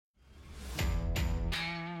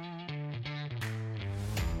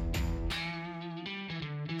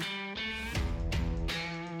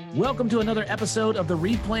Welcome to another episode of the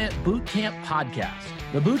Replant Bootcamp podcast,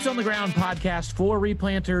 the Boots on the Ground podcast for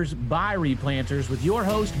replanters by replanters with your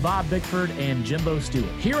host, Bob Bickford and Jimbo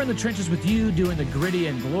Stewart. Here in the trenches with you doing the gritty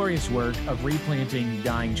and glorious work of replanting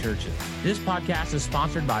dying churches. This podcast is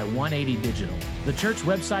sponsored by 180 Digital, the church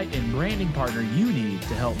website and branding partner you need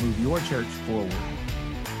to help move your church forward.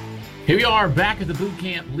 Here we are back at the boot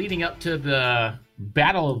camp leading up to the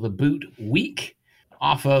Battle of the Boot week.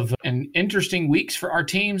 Off of an interesting weeks for our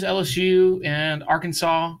teams, LSU and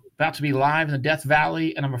Arkansas, about to be live in the Death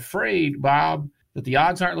Valley. And I'm afraid, Bob, that the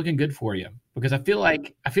odds aren't looking good for you because I feel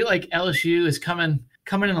like LSU is coming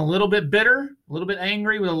in a little bit bitter, a little bit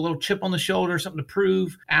angry with a little chip on the shoulder, something to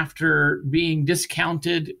prove after being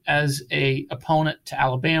discounted as a opponent to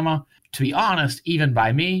Alabama. To be honest, even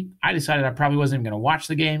by me, I decided I probably wasn't even going to watch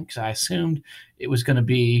the game because I assumed it was going to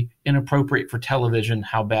be inappropriate for television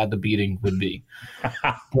how bad the beating would be.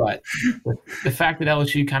 But the fact that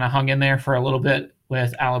LSU kind of hung in there for a little bit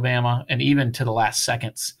with Alabama and even to the last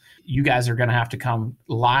seconds, you guys are going to have to come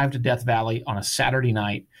live to Death Valley on a Saturday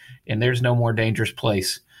night, and there's no more dangerous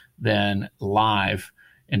place than live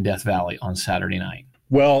in Death Valley on Saturday night.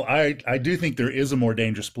 Well, I do think there is a more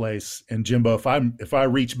dangerous place. And Jimbo, if I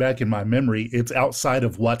reach back in my memory, it's outside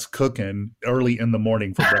of what's cooking early in the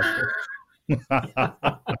morning for breakfast.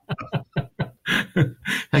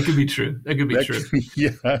 That could be true. That could be true.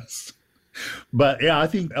 Yes. But yeah, I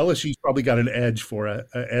think LSU's probably got an edge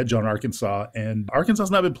edge on Arkansas, and Arkansas's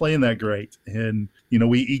not been playing that great. And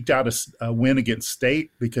we eked out a win against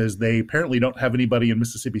State because they apparently don't have anybody in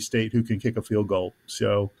Mississippi State who can kick a field goal.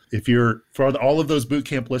 So for all of those boot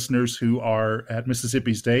camp listeners who are at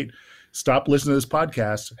Mississippi State, stop listening to this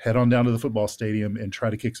podcast, head on down to the football stadium and try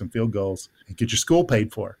to kick some field goals and get your school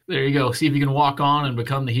paid for. There you go. See if you can walk on and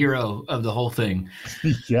become the hero of the whole thing.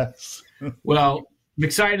 Yes. Well, I'm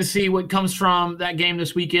excited to see what comes from that game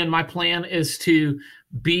this weekend. My plan is to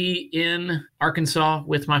be in Arkansas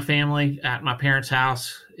with my family at my parents'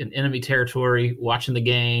 house in enemy territory, watching the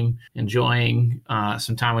game, enjoying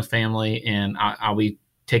some time with family, and I'll be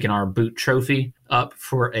taking our boot trophy up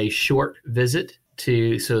for a short visit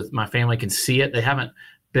so that my family can see it. They haven't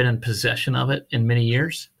been in possession of it in many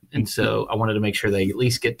years. And so I wanted to make sure they at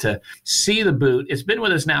least get to see the boot. It's been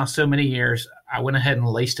with us now so many years. I went ahead and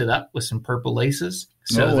laced it up with some purple laces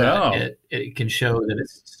so that it can show that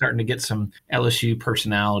it's starting to get some LSU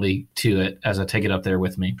personality to it as I take it up there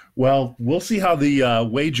with me. Well, we'll see how the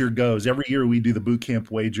wager goes. Every year we do the boot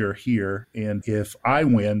camp wager here. And if I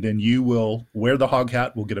win, then you will wear the hog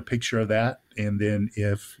hat. We'll get a picture of that. And then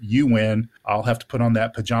if you win, I'll have to put on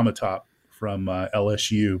that pajama top from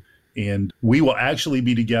LSU. And we will actually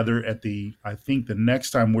be together I think the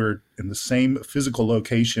next time we're in the same physical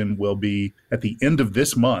location will be at the end of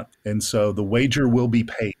this month. And so the wager will be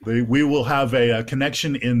paid. We will have a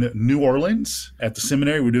connection in New Orleans at the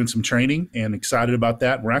seminary. We're doing some training and excited about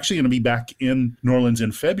that. We're actually going to be back in New Orleans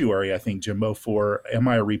in February, I think, Jimbo, for Am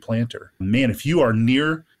I a Replanter? Man, if you are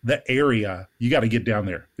near the area, you got to get down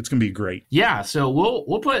there. It's going to be great. Yeah, so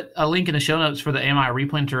we'll put a link in the show notes for the Am I a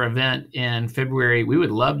Replanter event in February. We would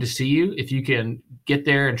love to see you if you can get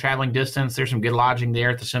there in traveling distance. There's some good lodging there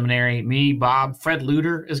at the seminary. Me, Bob, Fred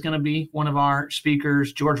Luter is going to be one of our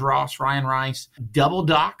speakers. George Ross, Ryan Rice. Double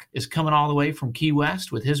Doc is coming all the way from Key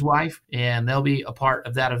West with his wife, and they'll be a part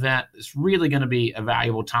of that event. It's really going to be a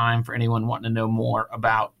valuable time for anyone wanting to know more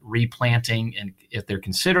about replanting, and if they're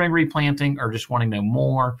considering replanting or just wanting to know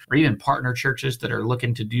more, or even partner churches that are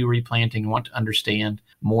looking to do replanting and want to understand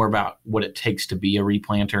more about what it takes to be a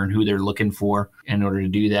replanter and who they're looking for in order to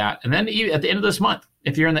do that. And then at the end of this month,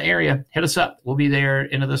 if you're in the area, hit us up. We'll be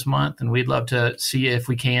there end of this month, and we'd love to see you if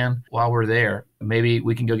we can while we're there. Maybe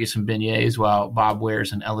we can go get some beignets while Bob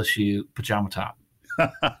wears an LSU pajama top.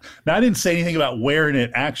 Now, I didn't say anything about wearing it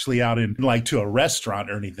actually out in to a restaurant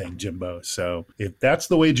or anything, Jimbo. So if that's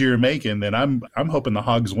the wager you're making, then I'm hoping the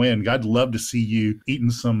Hogs win. I'd love to see you eating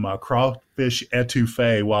some crawfish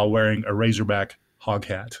etouffee while wearing a Razorback hog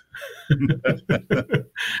hat.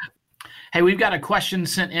 Hey, we've got a question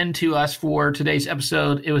sent in to us for today's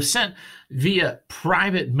episode. It was sent via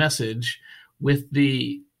private message with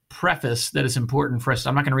the preface that is important for us.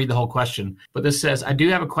 I'm not going to read the whole question, but this says, I do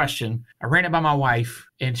have a question. I ran it by my wife,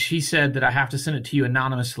 and she said that I have to send it to you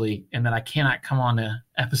anonymously and that I cannot come on the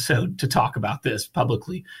episode to talk about this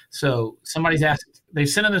publicly. So somebody's asked, they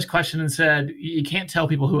sent in this question and said, you can't tell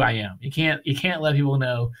people who I am. You can't let people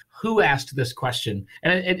know who asked this question.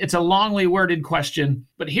 And it's a longly worded question,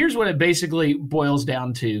 but here's what it basically boils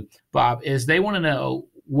down to, Bob, is they want to know,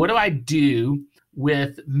 what do I do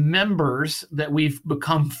with members that we've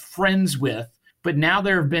become friends with, but now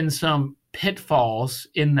there have been some pitfalls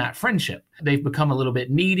in that friendship. They've become a little bit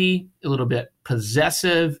needy, a little bit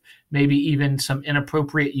possessive, maybe even some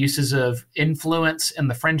inappropriate uses of influence in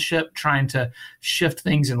the friendship, trying to shift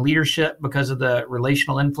things in leadership because of the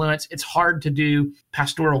relational influence. It's hard to do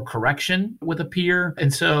pastoral correction with a peer.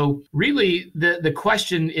 And so really the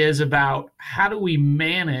question is about how do we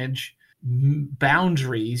manage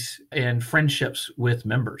boundaries and friendships with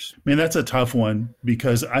members? I mean, that's a tough one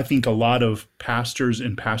because I think a lot of pastors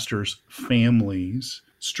and pastors' families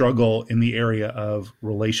struggle in the area of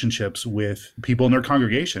relationships with people in their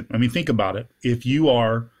congregation. I mean, think about it. If you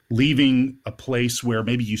are leaving a place where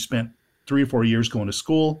maybe you spent 3 or 4 years going to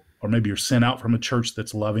school, or maybe you're sent out from a church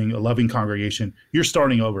that's a loving congregation, you're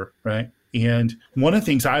starting over, right? And one of the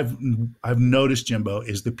things I've noticed, Jimbo,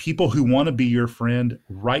 is the people who want to be your friend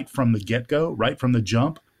right from the get-go, right from the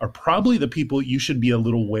jump, are probably the people you should be a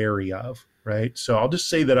little wary of, right? So I'll just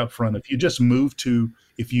say that up front. If you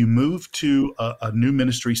move to a new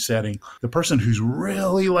ministry setting, the person who's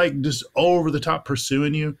really like just over the top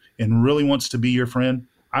pursuing you and really wants to be your friend,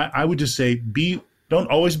 I would just say don't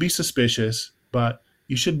always be suspicious, but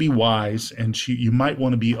you should be wise, and you might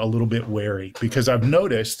want to be a little bit wary, because I've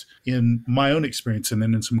noticed in my own experience and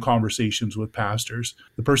then in some conversations with pastors,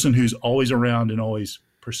 the person who's always around and always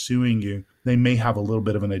pursuing you, they may have a little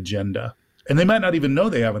bit of an agenda, and they might not even know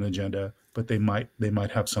they have an agenda, but they might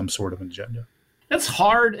have some sort of agenda. That's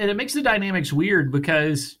hard, and it makes the dynamics weird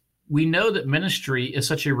because we know that ministry is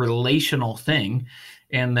such a relational thing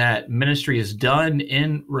and that ministry is done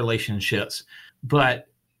in relationships, but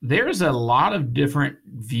there's a lot of different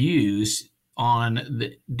views on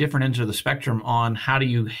the different ends of the spectrum on how do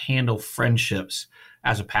you handle friendships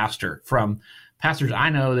as a pastor. From pastors I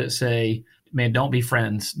know that say, man, don't be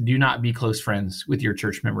friends. Do not be close friends with your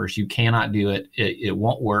church members. You cannot do it. It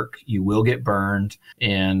won't work. You will get burned.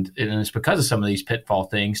 And it's because of some of these pitfall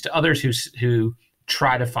things, to others who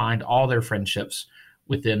try to find all their friendships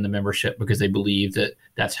within the membership because they believe that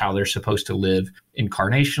that's how they're supposed to live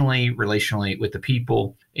incarnationally, relationally with the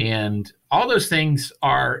people. And all those things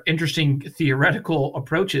are interesting theoretical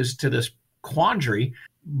approaches to this quandary,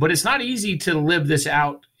 but it's not easy to live this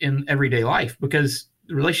out in everyday life because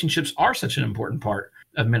relationships are such an important part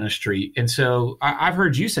of ministry. And so I've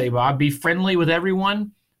heard you say, Bob, be friendly with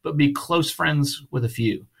everyone, but be close friends with a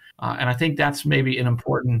few. And I think that's maybe an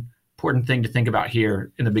important thing to think about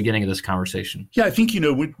here in the beginning of this conversation. Yeah, I think,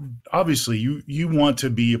 obviously you want to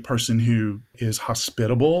be a person who is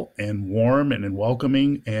hospitable and warm and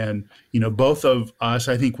welcoming. And, both of us,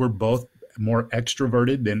 I think we're both more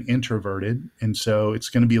extroverted than introverted. And so it's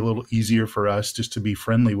going to be a little easier for us just to be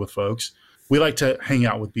friendly with folks. We like to hang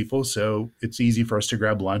out with people, so it's easy for us to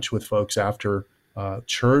grab lunch with folks after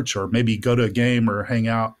church, or maybe go to a game or hang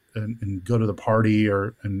out and go to the party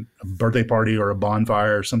or a birthday party or a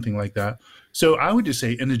bonfire or something like that. So I would just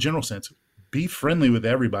say, in a general sense, be friendly with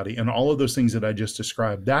everybody, and all of those things that I just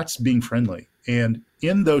described, that's being friendly. And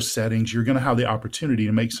in those settings, you're going to have the opportunity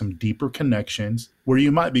to make some deeper connections where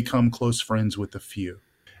you might become close friends with a few.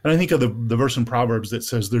 And I think of the verse in Proverbs that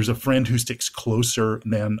says there's a friend who sticks closer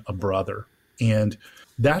than a brother. And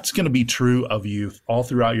that's going to be true of you all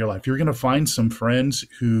throughout your life. You're going to find some friends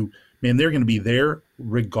who, man, they're going to be there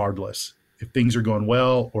regardless. If things are going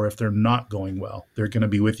well or if they're not going well, they're going to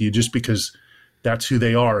be with you just because that's who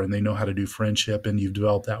they are and they know how to do friendship and you've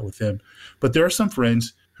developed that with them. But there are some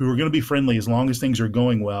friends who are going to be friendly as long as things are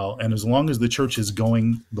going well and as long as the church is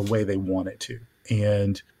going the way they want it to.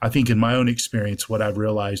 And I think in my own experience, what I've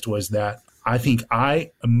realized was that I think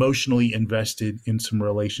I emotionally invested in some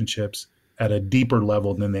relationships at a deeper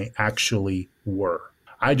level than they actually were.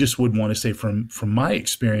 I just would want to say from my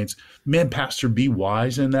experience, man, pastor, be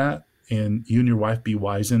wise in that. And you and your wife be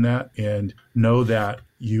wise in that and know that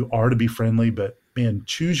you are to be friendly, but man,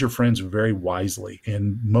 choose your friends very wisely.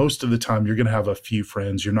 And most of the time you're going to have a few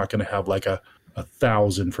friends. You're not going to have like a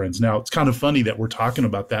 1,000 friends. Now, it's kind of funny that we're talking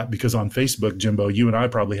about that because on Facebook, Jimbo, you and I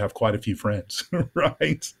probably have quite a few friends,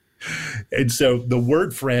 right? And so the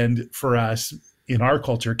word friend for us in our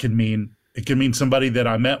culture can mean somebody that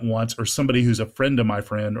I met once, or somebody who's a friend of my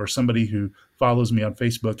friend, or somebody who follows me on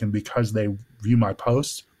Facebook. And because they view my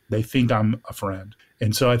posts, they think I'm a friend.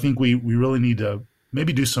 And so I think we really need to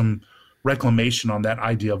maybe do some reclamation on that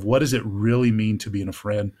idea of what does it really mean to be a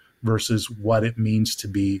friend versus what it means to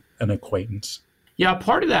be an acquaintance. Yeah,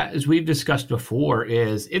 part of that, as we've discussed before,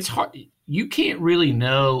 is it's hard. You can't really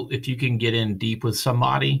know if you can get in deep with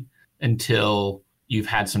somebody until you've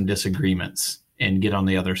had some disagreements and get on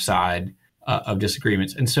the other side of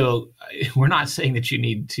disagreements. And so we're not saying that you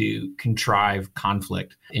need to contrive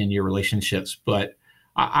conflict in your relationships, but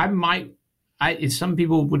I might some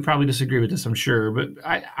people would probably disagree with this, I'm sure, but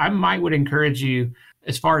I might would encourage you,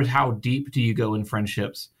 as far as how deep do you go in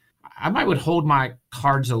friendships, I might would hold my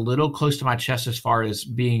cards a little close to my chest as far as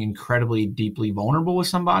being incredibly deeply vulnerable with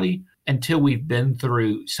somebody until we've been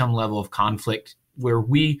through some level of conflict where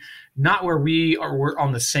we're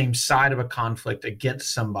on the same side of a conflict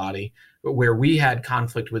against somebody, but where we had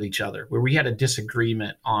conflict with each other, where we had a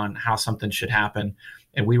disagreement on how something should happen,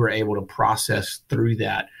 and we were able to process through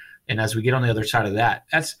that. And as we get on the other side of that,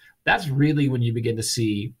 that's really when you begin to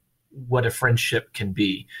see what a friendship can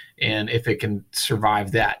be, and if it can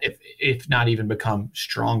survive that, if not even become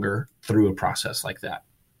stronger through a process like that.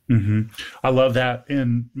 Mm-hmm. I love that.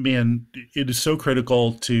 And man, it is so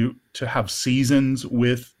critical to have seasons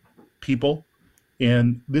with people.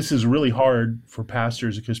 And this is really hard for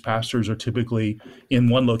pastors because pastors are typically in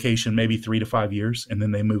one location, maybe 3 to 5 years, and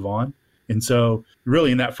then they move on. And so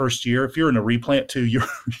really in that first year, if you're in a replant too,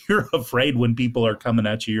 you're afraid when people are coming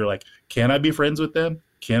at you. You're like, can I be friends with them?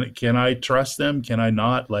 Can I trust them? Can I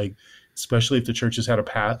not? Like, especially if the church has had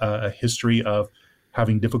a history of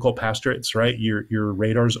having difficult pastorates, right? Your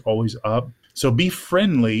radar's always up. So be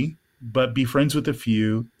friendly, but be friends with a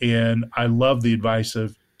few. And I love the advice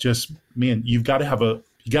of just, man, you got to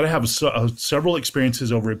have several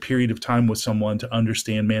experiences over a period of time with someone to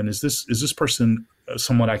understand, man, is this person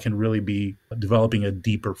someone I can really be developing a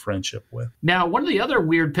deeper friendship with? Now, one of the other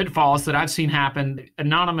weird pitfalls that I've seen happen,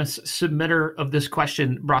 anonymous submitter of this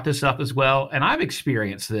question brought this up as well, and I've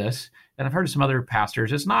experienced this, and I've heard of some other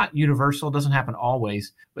pastors. It's not universal, it doesn't happen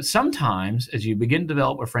always, but sometimes as you begin to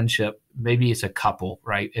develop a friendship, maybe it's a couple,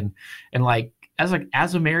 right? And like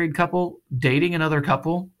as a married couple, dating another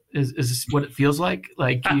couple is what it feels like.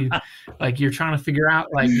 Like you're trying to figure out,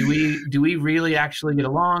 like, do we really actually get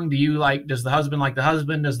along? Does the husband like the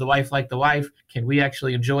husband? Does the wife like the wife? Can we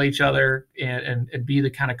actually enjoy each other and be the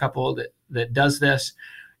kind of couple that does this?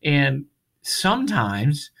 And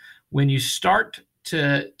sometimes when you start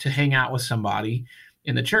to hang out with somebody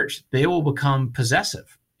in the church, they will become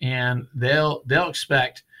possessive, and they'll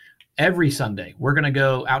expect every Sunday we're going to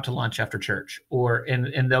go out to lunch after church,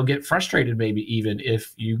 and they'll get frustrated maybe even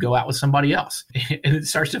if you go out with somebody else, and it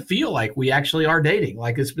starts to feel like we actually are dating,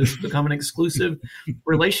 like it's become an exclusive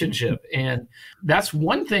relationship. And that's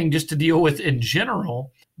one thing just to deal with in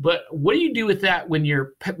general. But what do you do with that when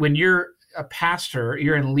you're a pastor,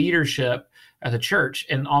 you're in leadership at the church,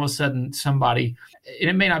 and all of a sudden somebody, and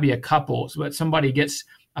it may not be a couple, but somebody gets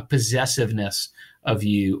a possessiveness of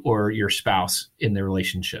you or your spouse in the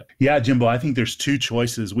relationship? Yeah, Jimbo, I think there's two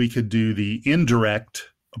choices. We could do the indirect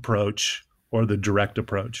approach or the direct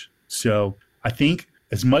approach. So I think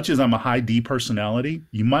as much as I'm a high D personality,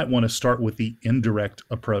 you might want to start with the indirect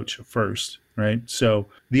approach first, right? So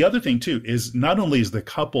the other thing too is not only is the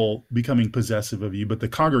couple becoming possessive of you, but the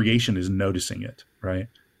congregation is noticing it, right?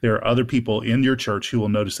 There are other people in your church who will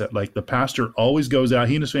notice that, like the pastor always goes out,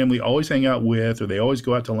 he and his family always hang out with, or they always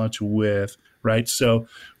go out to lunch with, right? So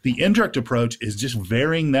the indirect approach is just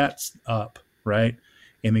varying that up, right?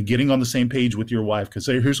 And then getting on the same page with your wife. Because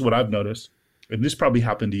here's what I've noticed, and this probably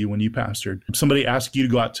happened to you when you pastored. Somebody asked you to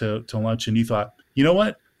go out to lunch, and you thought, you know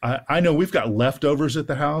what? I know we've got leftovers at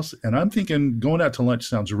the house, and I'm thinking going out to lunch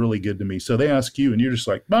sounds really good to me. So they ask you, and you're just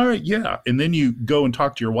like, all right, yeah. And then you go and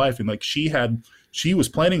talk to your wife, and like she was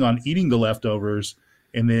planning on eating the leftovers,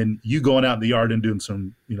 and then you going out in the yard and doing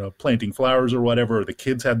some, planting flowers or whatever, or the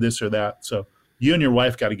kids had this or that. So you and your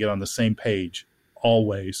wife got to get on the same page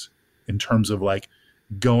always in terms of like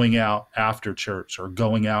going out after church or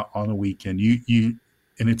going out on a weekend. And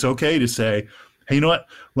it's okay to say, hey, you know what?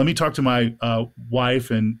 Let me talk to my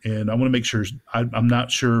wife, and I want to make sure. I'm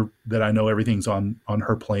not sure that I know everything's on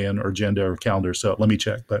her plan or agenda or calendar, so let me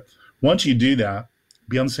check. But once you do that,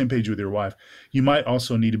 be on the same page with your wife. You might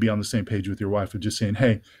also need to be on the same page with your wife of just saying,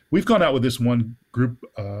 hey, we've gone out with this one group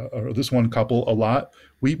or this one couple a lot.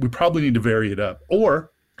 We probably need to vary it up.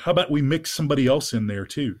 Or how about we mix somebody else in there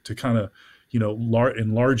too, to kind of,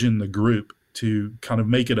 enlarge in the group, to kind of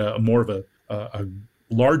make it a more of a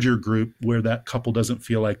larger group where that couple doesn't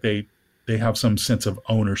feel like they have some sense of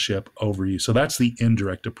ownership over you. So that's the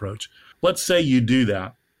indirect approach. Let's say you do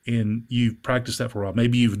that and you've practiced that for a while.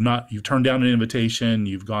 Maybe you've turned down an invitation,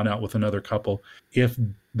 you've gone out with another couple. If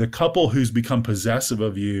the couple who's become possessive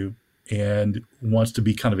of you and wants to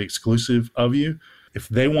be kind of exclusive of you, if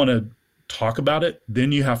they want to talk about it,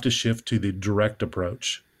 then you have to shift to the direct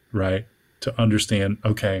approach, right? To understand,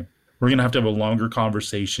 okay, we're going to have a longer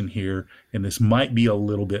conversation here, and this might be a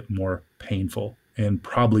little bit more painful and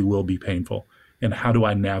probably will be painful. And how do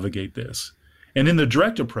I navigate this? And in the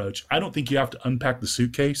direct approach, I don't think you have to unpack the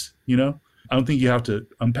suitcase, I don't think you have to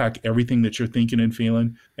unpack everything that you're thinking and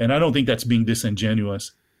feeling. And I don't think that's being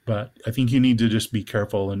disingenuous, but I think you need to just be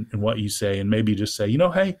careful in what you say, and maybe just say,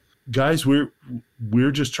 hey, guys,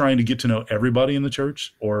 we're just trying to get to know everybody in the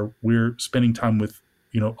church, or we're spending time with,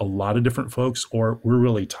 a lot of different folks, or we're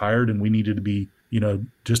really tired and we needed to be,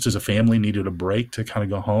 just as a family needed a break to kind of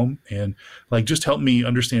go home, and like, just help me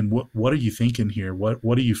understand what are you thinking here?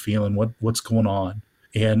 What are you feeling? What's going on?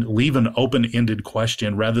 And leave an open-ended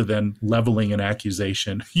question rather than leveling an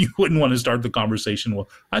accusation. You wouldn't want to start the conversation, well,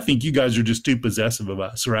 I think you guys are just too possessive of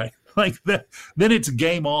us, right? Like that, then it's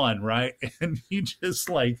game on, right? And you just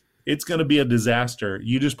it's going to be a disaster.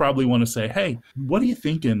 You just probably want to say, hey, what are you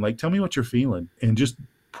thinking? Like, tell me what you're feeling, and just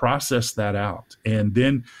process that out. And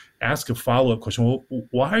then ask a follow-up question. Well,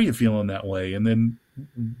 why are you feeling that way? And then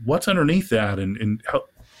what's underneath that? And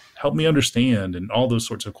help me understand, and all those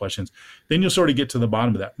sorts of questions. Then you'll sort of get to the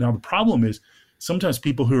bottom of that. Now, the problem is sometimes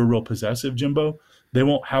people who are real possessive, Jimbo, they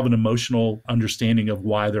won't have an emotional understanding of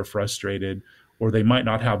why they're frustrated, or they might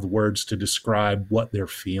not have the words to describe what they're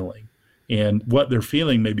feeling. And what they're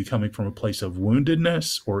feeling may be coming from a place of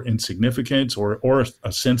woundedness or insignificance or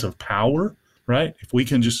a sense of power, right? If we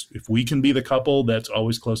can be the couple that's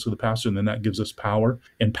always close to the pastor, and then that gives us power.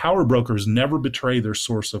 And power brokers never betray their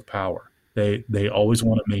source of power. They always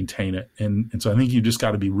want to maintain it. And so I think you just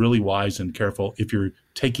got to be really wise and careful if you're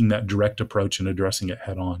taking that direct approach and addressing it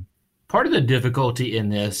head on. Part of the difficulty in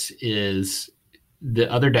this is the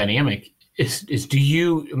other dynamic is do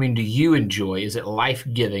you enjoy, is it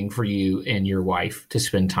life-giving for you and your wife to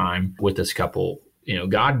spend time with this couple?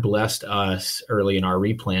 God blessed us early in our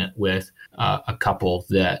replant with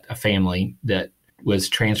a family that was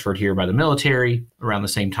transferred here by the military around the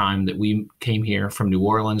same time that we came here from New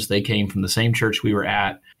Orleans. They came from the same church we were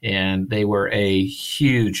at, and they were a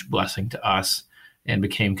huge blessing to us and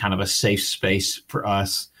became kind of a safe space for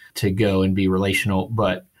us to go and be relational.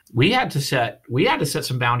 But we had to set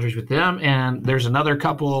some boundaries with them. And there's another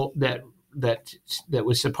couple that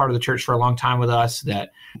was a part of the church for a long time with us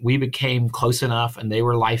that we became close enough, and they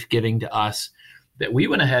were life-giving to us, that we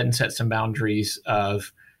went ahead and set some boundaries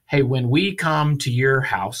of, hey, when we come to your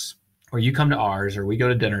house or you come to ours or we go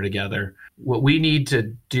to dinner together, what we need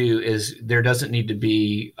to do is there doesn't need to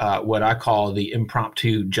be what I call the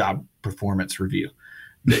impromptu job performance review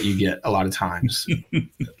that you get a lot of times.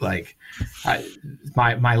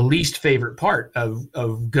 My least favorite part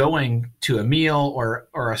of going to a meal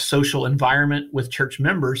or a social environment with church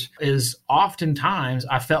members is oftentimes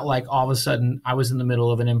I felt like all of a sudden I was in the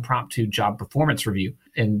middle of an impromptu job performance review,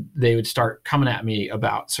 and they would start coming at me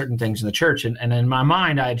about certain things in the church. And in my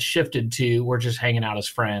mind, I had shifted to, we're just hanging out as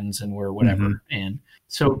friends and we're whatever. Mm-hmm. And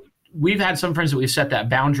so we've had some friends that we've set that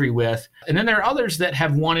boundary with. And then there are others that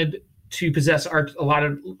have wanted to possess a lot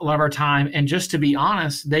of our time. And just to be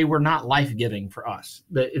honest, they were not life-giving for us.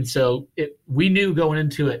 And so we knew going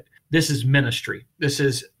into it, this is ministry.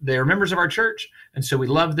 They're members of our church. And so we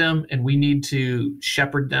love them, and we need to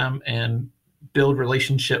shepherd them and build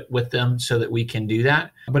relationship with them so that we can do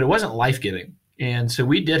that. But it wasn't life-giving. And so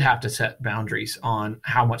we did have to set boundaries on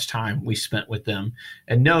how much time we spent with them,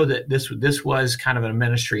 and know that this was kind of a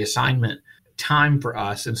ministry assignment time for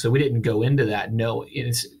us. And so we didn't go into that. No,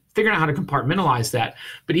 it's figuring out how to compartmentalize that.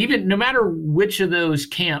 But even no matter which of those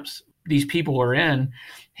camps these people are in,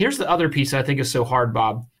 here's the other piece I think is so hard,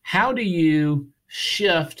 Bob. How do you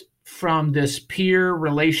shift from this peer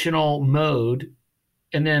relational mode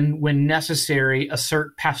and then, when necessary,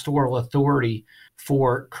 assert pastoral authority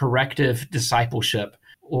for corrective discipleship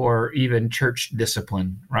or even church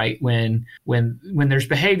discipline, right? When there's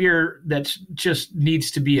behavior that just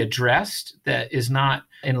needs to be addressed that is not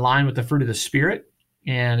in line with the fruit of the Spirit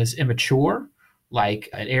and is immature, like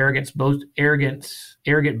an arrogant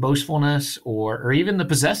boastfulness, or even the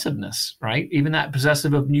possessiveness, right? Even that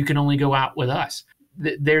possessive of, you can only go out with us.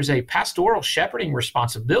 There's a pastoral shepherding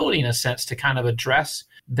responsibility in a sense to kind of address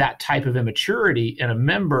that type of immaturity in a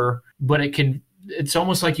member, but it's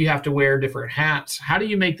almost like you have to wear different hats. How do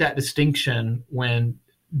you make that distinction when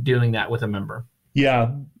doing that with a member?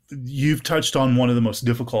 Yeah, you've touched on one of the most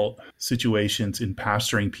difficult situations in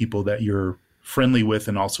pastoring people that you're friendly with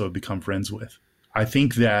and also have become friends with. I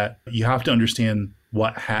think that you have to understand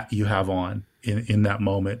what hat you have on in that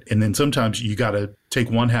moment. And then sometimes you got to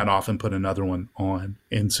take one hat off and put another one on.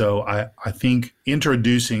 And so I think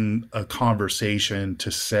introducing a conversation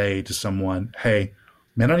to say to someone, hey,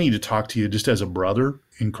 man, I need to talk to you just as a brother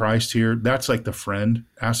in Christ here. That's like the friend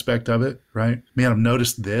aspect of it, right? Man, I've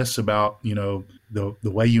noticed this about, the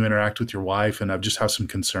way you interact with your wife, and I've just have some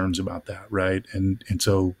concerns about that, right? And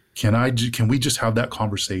so can we just have that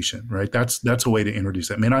conversation, right? That's a way to introduce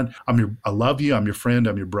that. Man, I love you. I'm your friend.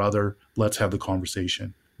 I'm your brother. let's have the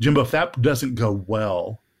conversation. Jimbo, if that doesn't go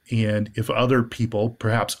well, and if other people,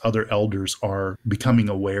 perhaps other elders, are becoming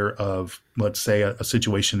aware of, let's say, a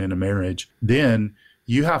situation in a marriage, then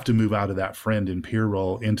you have to move out of that friend and peer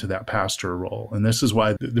role into that pastor role. And this is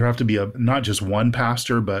why there have to be not just one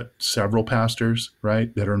pastor, but several pastors,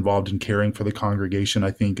 right, that are involved in caring for the congregation,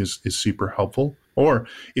 I think is super helpful. Or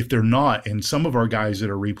if they're not, and some of our guys that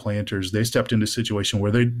are replanters, they stepped into a situation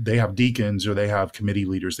where they have deacons or they have committee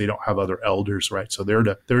leaders. They don't have other elders, right? So they're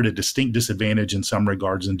at a distinct disadvantage in some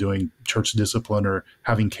regards in doing church discipline or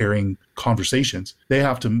having caring conversations. They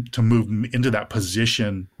have to move into that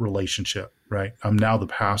position relationship, right? I'm now the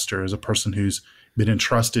pastor as a person who's been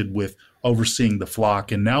entrusted with overseeing the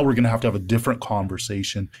flock. And now we're going to have a different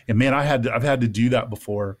conversation. And man, I've had to do that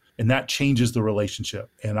before, and that changes the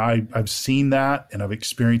relationship. And I've seen that and I've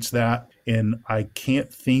experienced that. And I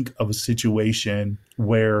can't think of a situation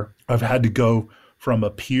where I've had to go from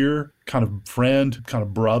a peer kind of friend, kind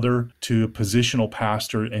of brother to a positional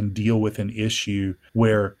pastor and deal with an issue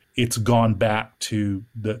where it's gone back to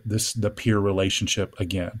the peer relationship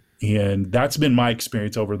again. And that's been my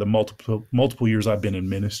experience over the multiple years I've been in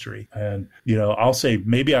ministry. And, I'll say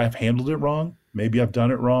maybe I've handled it wrong. Maybe I've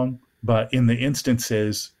done it wrong. But in the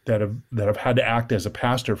instances that I've had to act as a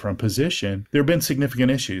pastor from position, there have been significant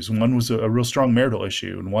issues. One was a real strong marital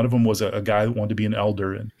issue. And one of them was a guy that wanted to be an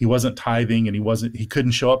elder, and he wasn't tithing, and he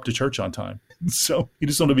couldn't show up to church on time. So he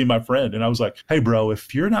just wanted to be my friend. And I was like, hey, bro,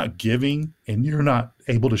 if you're not giving and you're not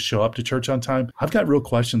able to show up to church on time, I've got real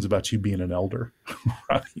questions about you being an elder.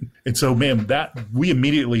 Right? And so, man, we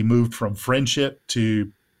immediately moved from friendship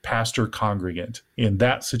to pastor congregant in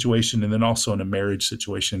that situation, and then also in a marriage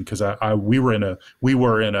situation, because we were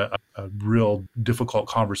in a real difficult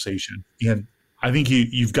conversation. And I think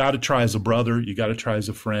you've got to try as a brother, you got to try as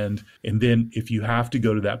a friend, and then if you have to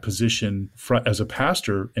go to that position as a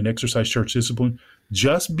pastor and exercise church discipline,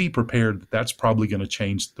 just be prepared that that's probably going to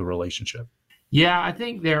change the relationship. Yeah, I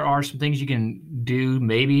think there are some things you can do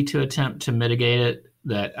maybe to attempt to mitigate it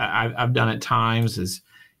that I've done at times, is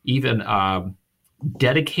even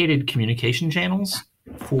dedicated communication channels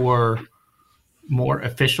for more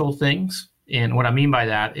official things. And what I mean by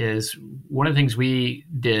that is one of the things we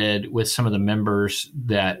did with some of the members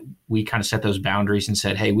that we kind of set those boundaries and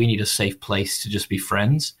said, hey, we need a safe place to just be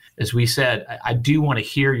friends. As we said, I do want to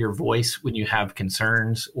hear your voice when you have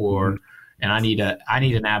concerns, and I need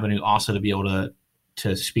an avenue also to be able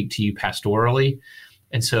to speak to you pastorally.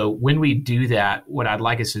 And so when we do that, what I'd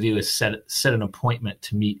like us to do is set an appointment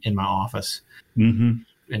to meet in my office.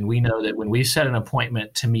 Mm-hmm. And we know that when we set an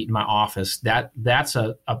appointment to meet in my office, that's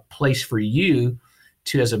a place for you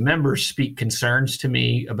to, as a member, speak concerns to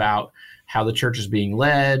me about how the church is being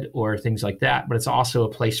led or things like that. But it's also a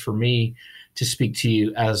place for me to speak to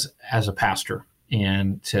you as a pastor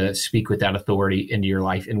and to speak with that authority into your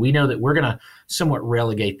life. And we know that we're going to somewhat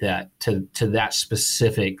relegate that to that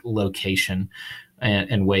specific location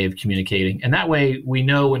and way of communicating. And that way we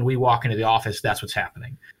know when we walk into the office, that's what's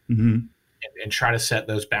happening. Mm-hmm. And try to set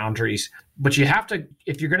those boundaries. But you have to,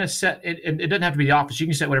 if you're going to set it, it doesn't have to be the office. You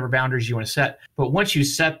can set whatever boundaries you want to set. But once you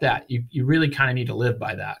set that, you really kind of need to live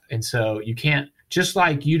by that. And so you can't, just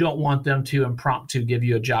like you don't want them to impromptu give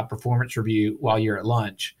you a job performance review while you're at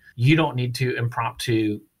lunch, you don't need to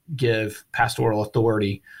impromptu give pastoral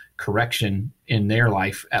authority correction in their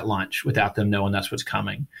life at lunch without them knowing that's what's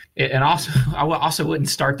coming. And also, I also wouldn't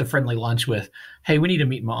start the friendly lunch with, hey, we need to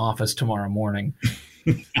meet in my office tomorrow morning.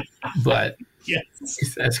 But yes,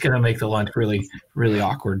 that's going to make the lunch really, really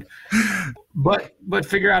awkward. But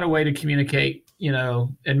figure out a way to communicate,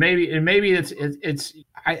 and maybe it's.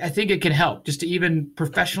 I think it can help just to even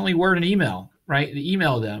professionally word an email, right?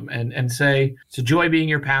 Email them and say, it's a joy being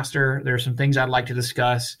your pastor. There are some things I'd like to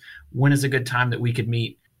discuss. When is a good time that we could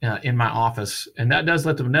meet in my office? And that does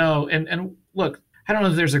let them know. And look, I don't know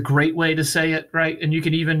if there's a great way to say it, right? And you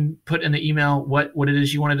can even put in the email what it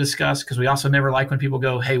is you want to discuss, because we also never like when people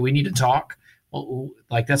go, hey, we need to talk. Well,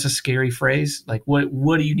 like, that's a scary phrase. Like,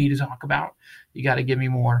 what do you need to talk about? You got to give me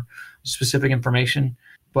more specific information.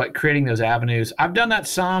 But creating those avenues, I've done that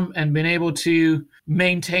some and been able to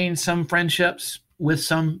maintain some friendships with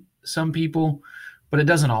some people, but it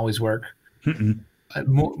doesn't always work. Mm-mm.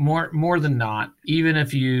 More than not, even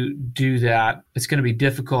if you do that, it's going to be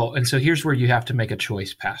difficult. And so here's where you have to make a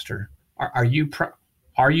choice, pastor. Are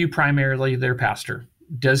you primarily their pastor?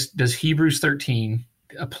 Does Hebrews 13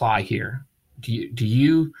 apply here?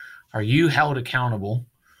 Are you held accountable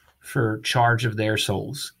for charge of their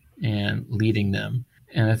souls and leading them?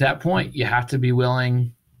 And at that point, you have to be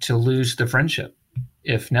willing to lose the friendship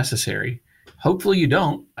if necessary. Hopefully you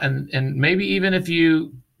don't. And maybe even if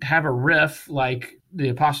you have a riff, like the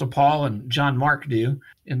Apostle Paul and John Mark do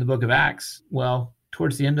in the book of Acts? Well,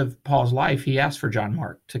 towards the end of Paul's life, he asked for John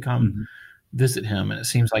Mark to come visit him. And it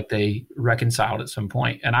seems like they reconciled at some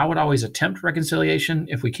point. And I would always attempt reconciliation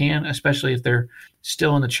if we can, especially if they're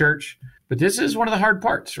still in the church. But this is one of the hard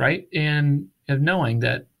parts, right? And of knowing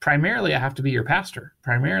that primarily I have to be your pastor.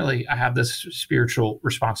 Primarily, I have this spiritual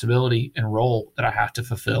responsibility and role that I have to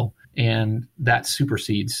fulfill. And that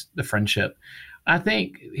supersedes the friendship. I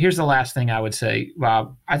think here's the last thing I would say,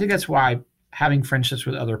 Bob. I think that's why having friendships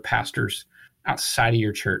with other pastors outside of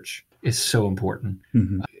your church is so important.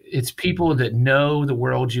 It's people that know the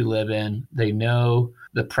world you live in. They know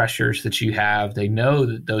the pressures that you have. They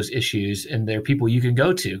know those issues, and they're people you can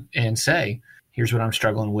go to and say, here's what I'm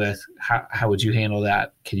struggling with. How would you handle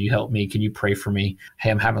that? Can you help me? Can you pray for me? Hey,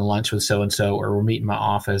 I'm having lunch with so-and-so, or we're meeting in my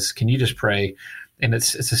office. Can you just pray? And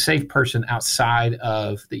it's a safe person outside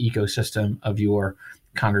of the ecosystem of your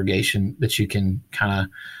congregation that you can kind of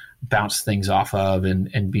bounce things off of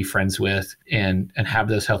and be friends with and have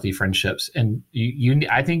those healthy friendships. And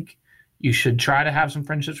I think you should try to have some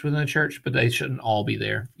friendships within the church, but they shouldn't all be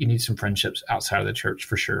there. You need some friendships outside of the church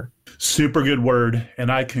for sure. Super good word.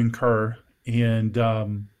 And I concur. And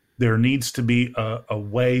there needs to be a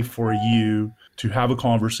way for you to have a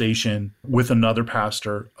conversation with another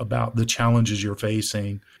pastor about the challenges you're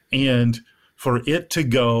facing, and for it to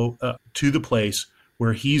go to the place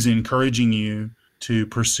where he's encouraging you to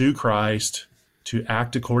pursue Christ, to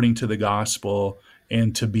act according to the gospel,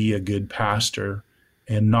 and to be a good pastor,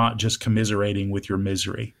 and not just commiserating with your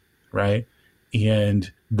misery, right?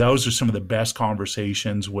 And those are some of the best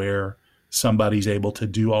conversations where somebody's able to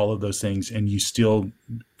do all of those things and you still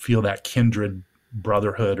feel that kindred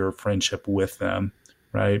brotherhood or friendship with them,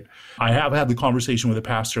 right? I have had the conversation with a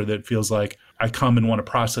pastor that feels like I come and want to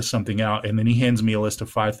process something out, and then he hands me a list of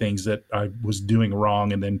 5 things that I was doing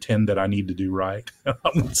wrong and then 10 that I need to do right.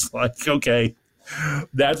 I'm just like, okay,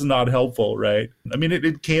 that's not helpful, right? I mean,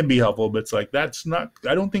 it can be helpful, but it's like,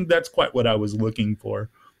 I don't think that's quite what I was looking for.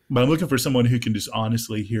 But I'm looking for someone who can just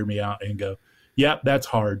honestly hear me out and go, yeah, that's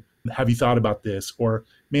hard. Have you thought about this? Or,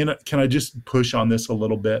 man, can I just push on this a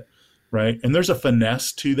little bit, right? And there's a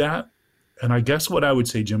finesse to that. And I guess what I would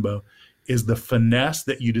say, Jimbo, is the finesse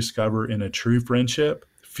that you discover in a true friendship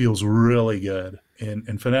feels really good.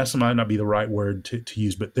 And finesse might not be the right word to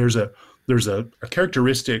use, but there's a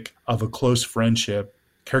characteristic of a close friendship,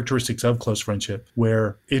 characteristics of close friendship,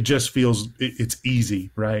 where it just feels, it's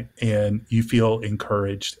easy, right? And you feel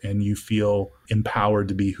encouraged and you feel empowered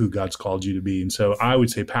to be who God's called you to be. And so I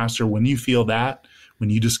would say, pastor, when you feel that,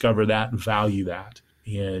 when you discover that, value that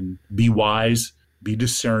and be wise, be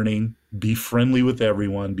discerning, be friendly with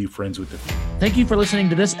everyone, be friends with the few. Thank you for listening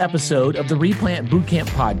to this episode of the Replant Bootcamp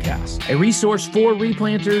podcast, a resource for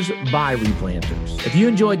replanters by replanters. If you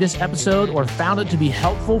enjoyed this episode or found it to be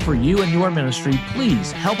helpful for you and your ministry,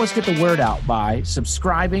 please help us get the word out by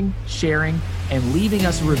subscribing, sharing, and leaving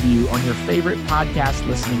us a review on your favorite podcast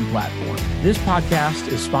listening platform. This podcast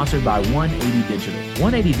is sponsored by 180 Digital.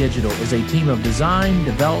 180 Digital is a team of design,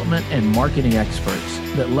 development, and marketing experts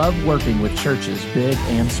that love working with churches big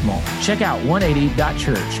and small. Check out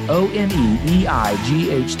 180.church,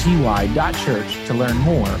 ONEEIGHTY.church to learn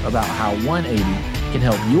more about how 180 can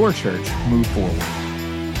help your church move forward.